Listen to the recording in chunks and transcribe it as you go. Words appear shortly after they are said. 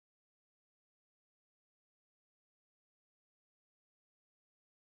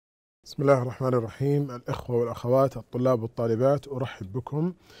بسم الله الرحمن الرحيم. الإخوة والأخوات الطلاب والطالبات، أرحب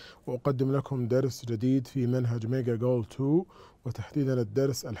بكم وأقدم لكم درس جديد في منهج ميجا جول 2، وتحديدا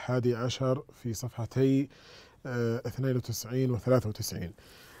الدرس 11 في صفحتي 92 و 93.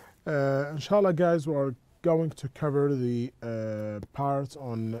 Inshallah guys, we are going to cover the part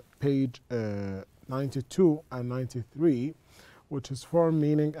on page 92 and 93, which is form,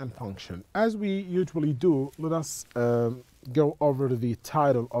 meaning, and function. As we usually do, let us go over the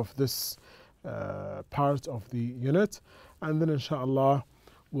title of this part of the unit, and then inshallah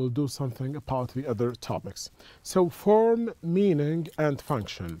we'll do something about the other topics. So form, meaning, and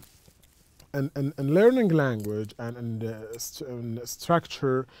function. And learning language and in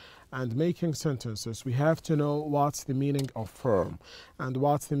structure and making sentences, we have to know what's the meaning of form and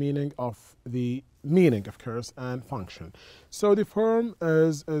what's the meaning of the meaning, of course, and function. So the form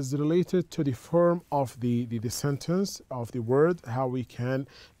is related to the form of the sentence, of the word, how we can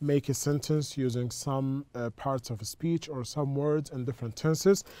make a sentence using some parts of a speech or some words in different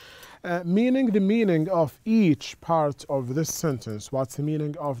tenses. Meaning, the meaning of each part of this sentence. What's the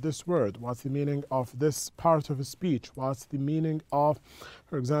meaning of this word? What's the meaning of this part of a speech? What's the meaning of,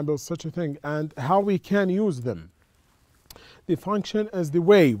 for example, such a thing, and how we can use them. The function is the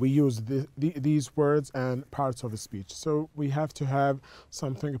way we use these words and parts of a speech. So we have to have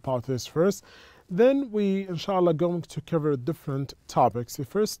something about this first. Then we, inshallah, going to cover different topics. The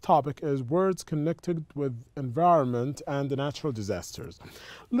first topic is words connected with environment and natural disasters.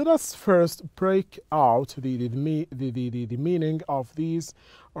 Let us first break out the meaning of these,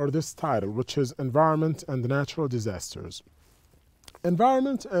 or this title, which is environment and natural disasters.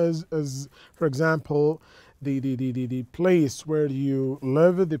 Environment is, for example, the place where you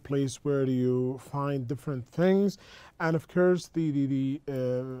live, the place where you find different things, and of course the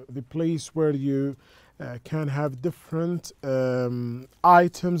place where you can have different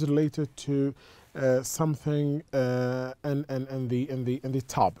items related to something in the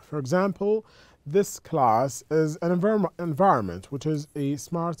top. For example, this class is an environment, which is a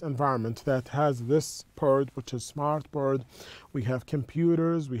smart environment that has this board, which is smart board. We have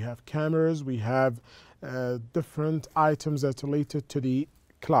computers, we have cameras, we have different items that are related to the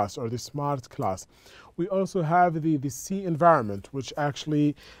class or the smart class. We also have the sea environment, which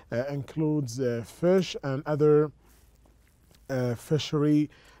actually includes fish and other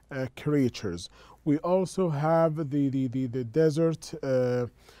fishery creatures. We also have the desert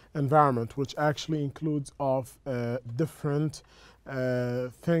environment, which actually includes of different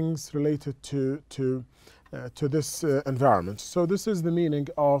things related to this environment. So this is the meaning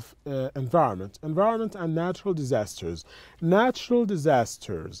of environment. Environment and natural disasters. Natural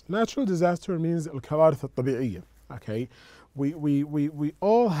disasters. Natural disaster means الكوارث الطبيعية. Okay, we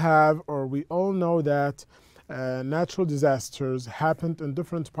all have, or we all know that natural disasters happened in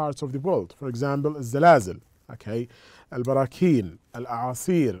different parts of the world. For example, الزلازل, okay, البراكين,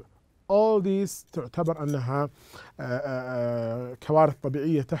 الأعاصير. All these تعتبر أنها كوارث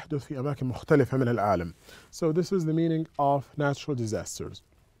طبيعية تحدث في أماكن مختلفة من العالم. So this is the meaning of natural disasters.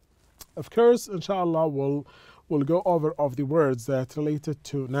 Of course, inshallah, we'll go over of the words that related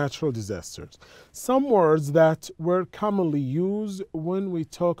to natural disasters. Some words that were commonly used when we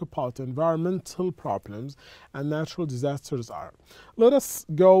talk about environmental problems and natural disasters are. Let us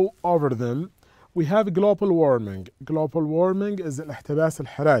go over them. We have global warming. Global warming is الاحتباس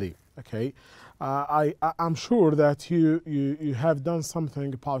الحراري. Okay, I'm sure that you have done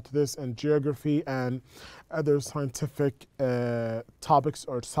something about this in geography and other scientific topics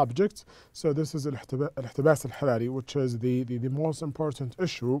or subjects. So this is الاحتباس الحراري, which is the most important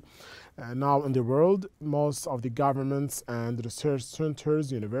issue now in the world. Most of the governments and research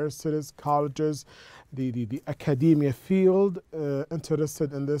centers, universities, colleges, the academia field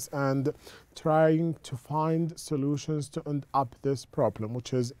interested in this and trying to find solutions to end up this problem,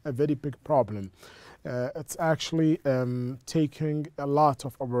 which is a very big problem. It's actually taking a lot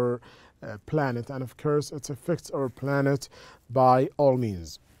of our planet, and of course it affects our planet by all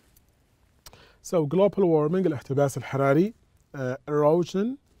means. So global warming, الاحتباس الحراري.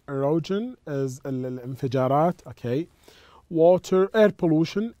 Erosion is الانفجارات. Okay. Water, air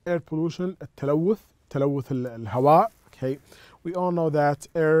pollution. تلوث الهواء. Okay. We all know that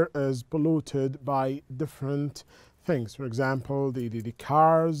air is polluted by different things. For example, the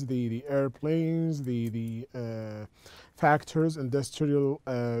cars, the airplanes, the factors, industrial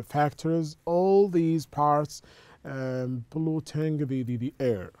factors, all these parts polluting the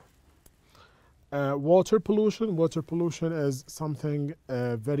air. Water pollution. Water pollution is something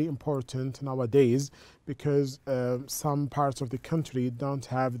very important nowadays because some parts of the country don't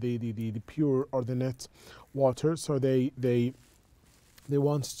have the pure or the net water, so they they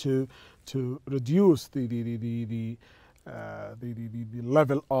want to reduce the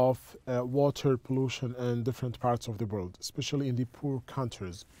level of water pollution in different parts of the world, especially in the poor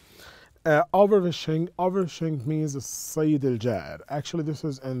countries. Overfishing means الصيد الجائر. Actually, this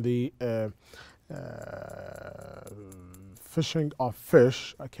is in the fishing of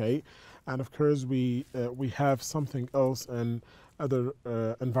fish, okay, and of course we have something else in other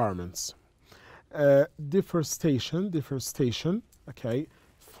environments. Deforestation, okay,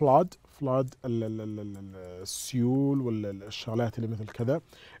 flood السيول والشغلات اللي مثل كذا.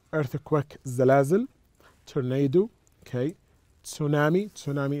 Earthquake زلازل. Tornado, okay. Tsunami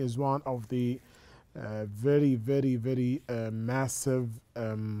is one of the very massive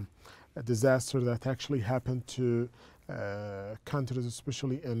disaster that actually happened to countries,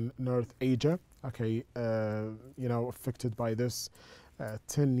 especially in North Asia, okay, affected by this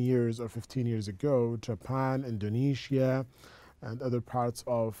 10 years or 15 years ago. Japan, Indonesia, and other parts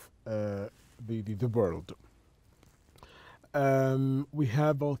of the world. We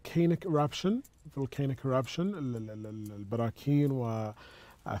have volcanic eruption البراكين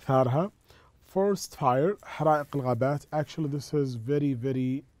وآثارها. Forest fire, حرائق الغابات. Actually, this is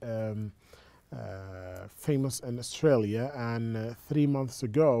very famous in Australia, and 3 months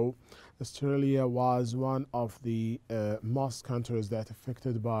ago Australia was one of the most countries that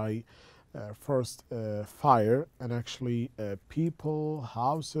affected by forest fire, and actually people,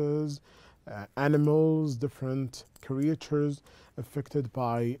 houses, animals, different creatures affected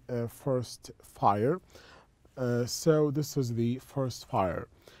by forest fire. So this is the forest fire.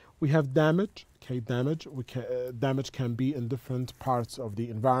 We have damage. Okay, damage can be in different parts of the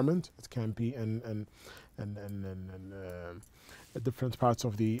environment. It can be in different parts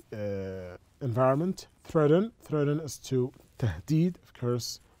of the environment. Threaten is to تهديد. Of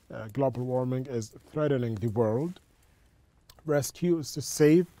course, global warming is threatening the world. Rescue is to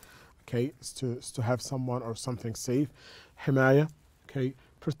save. Okay, is to have someone or something safe. حماية. Okay,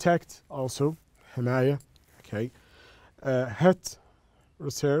 protect also. حماية. Okay, hit,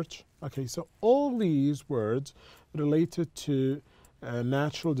 research. Okay, so all these words related to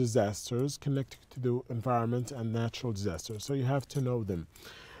natural disasters, connected to the environment and natural disasters. So you have to know them.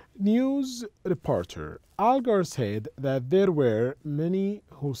 News reporter. Al Gore said that there were many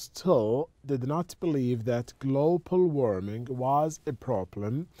who still did not believe that global warming was a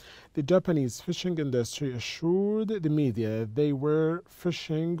problem. The Japanese fishing industry assured the media they were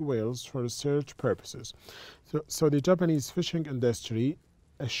fishing whales for research purposes. So the Japanese fishing industry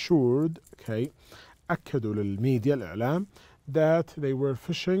assured, okay, أكدوا للميديا الإعلام that they were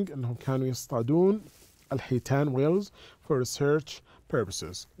fishing, أنهم كانوا يصطادون الحيتان whales for research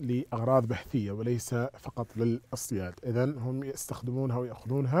purposes, لأغراض بحثية وليس فقط للاصطياد. إذن هم يستخدمونها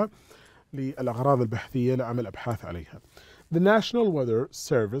ويأخذونها للأغراض البحثية لعمل أبحاث عليها. The National Weather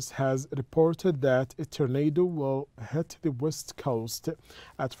Service has reported that a tornado will hit the west coast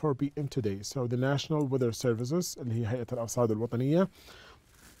at 4 p.m. today. So the National Weather Services اللي هي هيئة الأرصاد الوطنية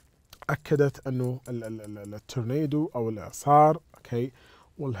أكدت أنه التورنيدو أو الإعصار okay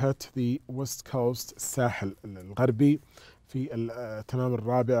will hit the west coast الساحل الغربي في تمام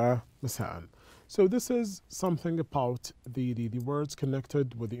 4 مساء. So this is something about the words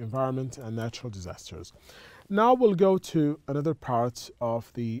connected with the environment and natural disasters. Now we'll go to another part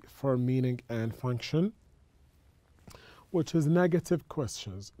of the form, meaning, and function, which is negative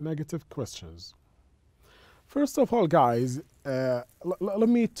questions. First of all, guys, let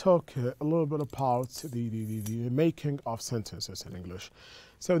me talk a little bit about the making of sentences in English.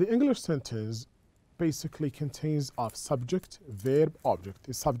 So the English sentence basically contains of subject, verb, object.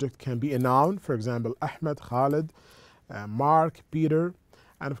 The subject can be a noun, for example, Ahmed, Khalid, Mark, Peter,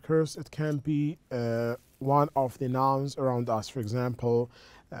 and of course it can be one of the nouns around us, for example,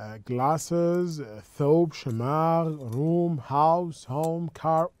 glasses, thobe, shamar, room, house, home,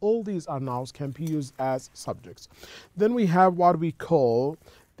 car. All these are nouns, can be used as subjects. Then we have what we call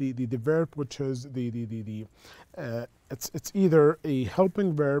the verb, which is it's either a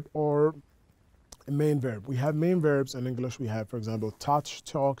helping verb or a main verb. We have main verbs in English. We have, for example, touch,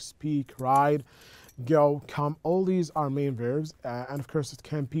 talk, speak, ride, go, come. All these are main verbs, and of course it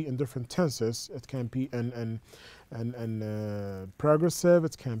can be in different tenses. It can be in progressive,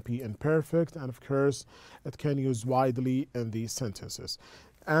 it can be imperfect, and of course it can use widely in these sentences.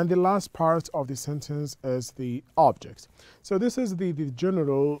 And the last part of the sentence is the object. So this is the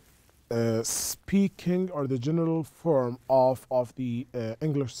general speaking or the general form of the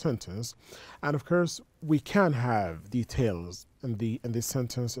English sentence, and of course we can have details in the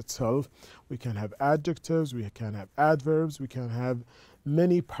sentence itself. We can have adjectives, we can have adverbs, we can have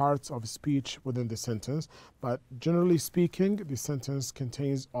many parts of speech within the sentence, but generally speaking, the sentence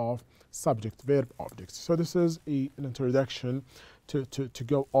contains of subject, verb, object. So this is an introduction to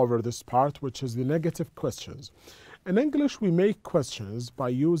go over this part, which is the negative questions. In English, we make questions by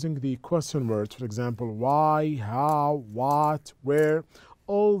using the question words. For example, why, how, what, where.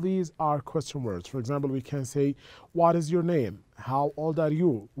 All these are question words. For example, we can say, what is your name? How old are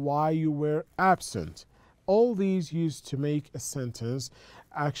you? Why you were absent? All these used to make a sentence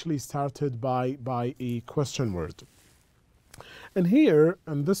actually started by a question word. And here,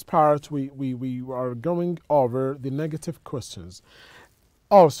 in this part, we are going over the negative questions.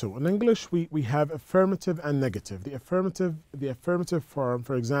 Also, in English, we have affirmative and negative. The affirmative form,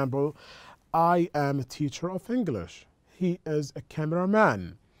 for example, I am a teacher of English. He is a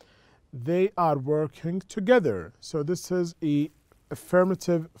cameraman. They are working together. So this is a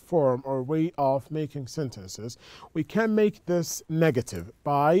affirmative form or way of making sentences. We can make this negative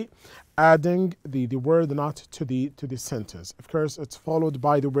by adding the word not to the sentence. Of course, it's followed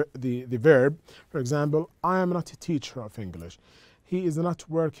by the verb. For example, I am not a teacher of English. He is not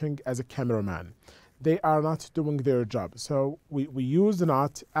working as a cameraman. They are not doing their job. So we use the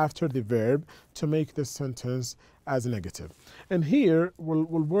not after the verb to make this sentence as negative. And here we'll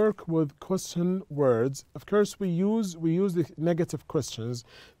work with question words. Of course, we use the negative questions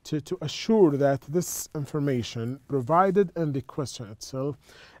to assure that this information provided in the question itself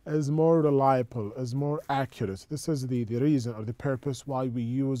is more reliable, is more accurate. This is the reason or the purpose why we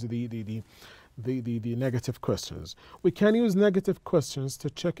use the negative questions. We can use negative questions to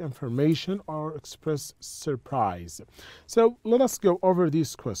check information or express surprise. So let us go over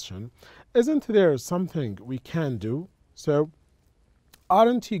this question. Isn't there something we can do? So,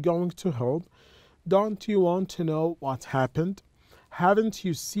 aren't you going to help? Don't you want to know what happened? Haven't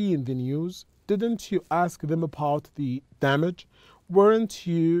you seen the news? Didn't you ask them about the damage? Weren't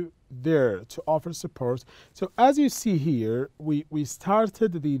you there to offer support? So as you see here, we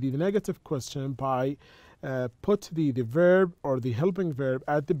started the negative question by put the verb or the helping verb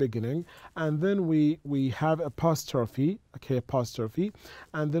at the beginning, and then we have apostrophe, okay, apostrophe,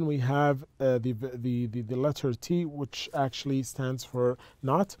 and then we have the letter T, which actually stands for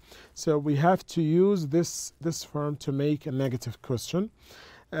not. So we have to use this form to make a negative question.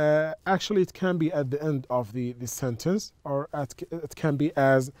 Actually, it can be at the end of the sentence, or it can be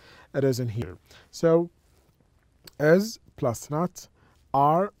as it is in here. So, is plus not,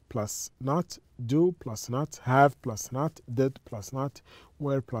 are plus not, do plus not, have plus not, did plus not,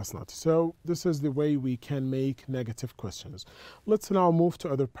 were plus not. So this is the way we can make negative questions. Let's now move to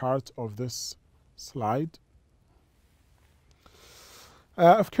other part of this slide.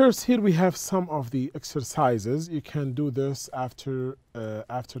 Of course, here we have some of the exercises. You can do this after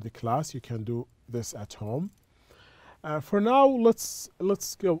the class. You can do this at home. For now, let's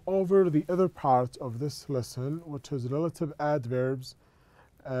go over the other part of this lesson, which is relative adverbs,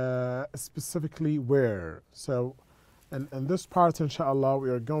 specifically where. So in this part, inshallah, we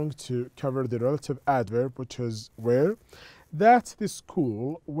are going to cover the relative adverb, which is where. That's the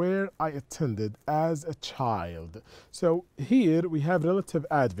school where I attended as a child. So here we have relative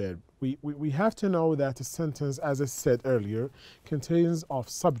adverb. We have to know that a sentence, as I said earlier, contains of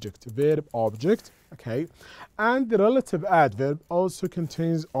subject, verb, object, okay? And the relative adverb also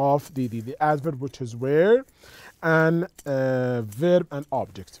contains of the adverb, which is where, and verb and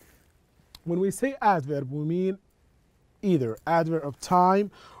object. When we say adverb, we mean either adverb of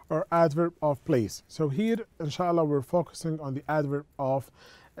time or adverb of place. So here, inshallah, we're focusing on the adverb of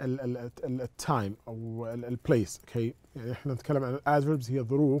التايم أو البليس. Okay, يعني احنا نتكلم عن الادفيربز هي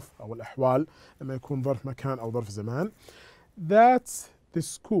الظروف أو الأحوال لما يكون ظرف مكان أو ظرف زمان. That's the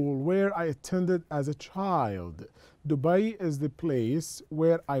school where I attended as a child. Dubai is the place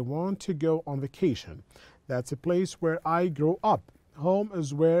where I want to go on vacation. That's a place where I grew up. Home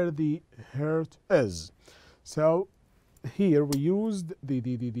is where the heart is. So here we used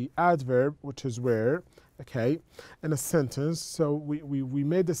the adverb, which is where, okay, in a sentence. So we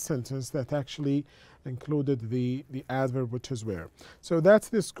made a sentence that actually included the adverb, which is where. So that's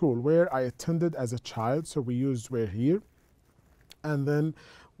the school where I attended as a child. So we used where here. And then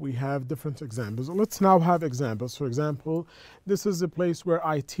we have different examples. Let's now have examples. For example, this is the place where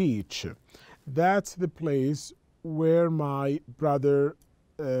I teach. That's the place where my brother,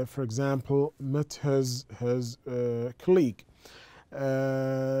 for example, met his colleague.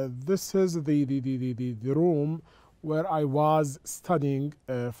 This is the room where I was studying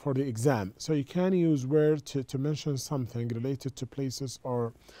for the exam. So you can use where to mention something related to places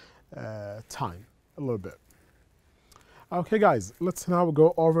or time a little bit. Okay guys, let's now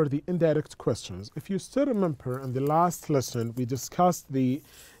go over the indirect questions. If you still remember, in the last lesson we discussed the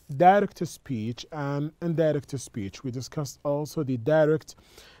direct speech and indirect speech. We discussed also the direct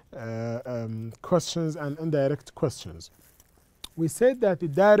questions and indirect questions. We said that the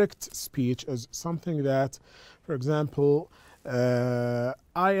direct speech is something that, for example, I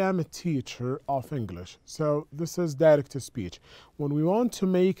am a teacher of English. So this is direct speech. When we want to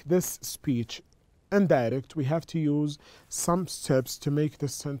make this speech indirect, we have to use some steps to make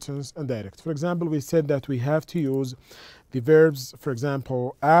this sentence indirect. For example, we said that we have to use the verbs, for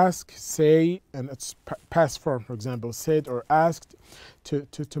example, ask, say, and its past form, for example, said or asked,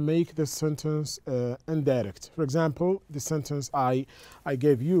 to make this sentence indirect. For example, the sentence I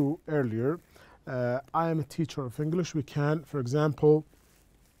gave you earlier, I am a teacher of English. We can, for example,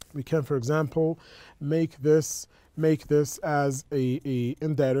 make this as a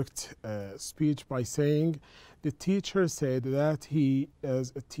indirect speech by saying the teacher said that he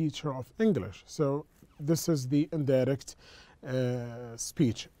is a teacher of English. So this is the indirect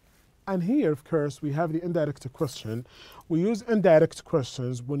speech. And here, of course, we have the indirect question. We use indirect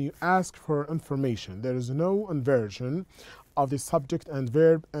questions when you ask for information. There is no inversion of the subject and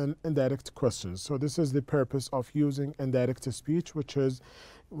verb in indirect questions. So this is the purpose of using indirect speech, which is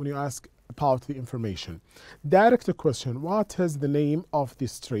when you ask about the information. Direct question: what is the name of the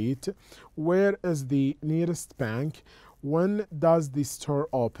street? Where is the nearest bank? When does the store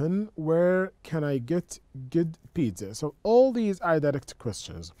open? Where can I get good pizza? So all these are direct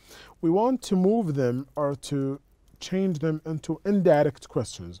questions. We want to move them or to change them into indirect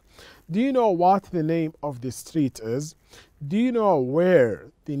questions. Do you know what the name of the street is? Do you know where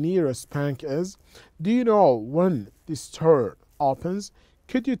the nearest bank is? Do you know when the store opens?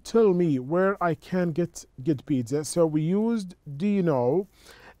 Could you tell me where I can get good pizza? So we used do you know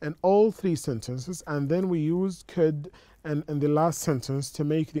in all three sentences, and then we used could and in the last sentence to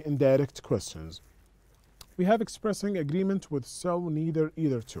make the indirect questions. We have expressing agreement with so, neither,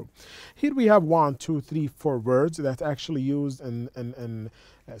 either, to. Here we have 1, 2, 3, 4 words that actually used in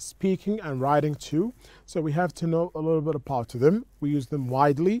speaking and writing too. So we have to know a little bit about them. We use them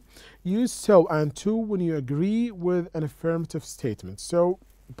widely. Use so and to when you agree with an affirmative statement. So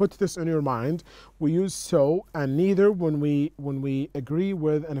put this in your mind. We use so and neither when we agree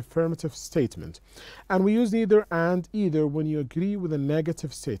with an affirmative statement. And we use neither and either when you agree with a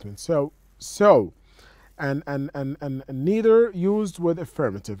negative statement. So and neither used with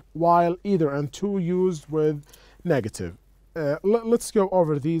affirmative, while either and to used with negative. Let's go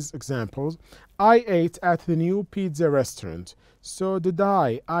over these examples. I ate at the new pizza restaurant. So did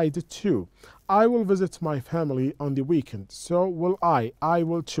I did too. I will visit my family on the weekend. So will I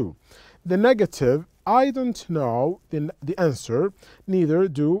will too. The negative: I don't know the answer, neither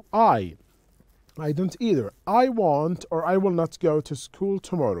do I don't either. I won't or I will not go to school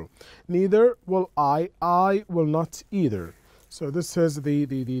tomorrow. Neither will I will not either. So this is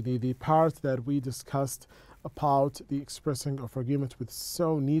the part that we discussed about the expressing of agreement with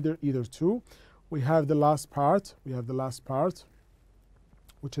so, neither, either, to. We have the last part.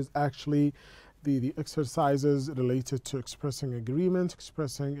 Which is actually the exercises related to expressing agreement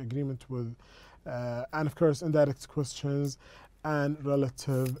with, and of course indirect questions and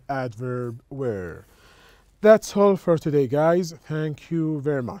relative adverb where. That's all for today, guys. Thank you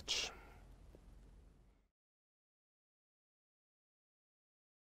very much.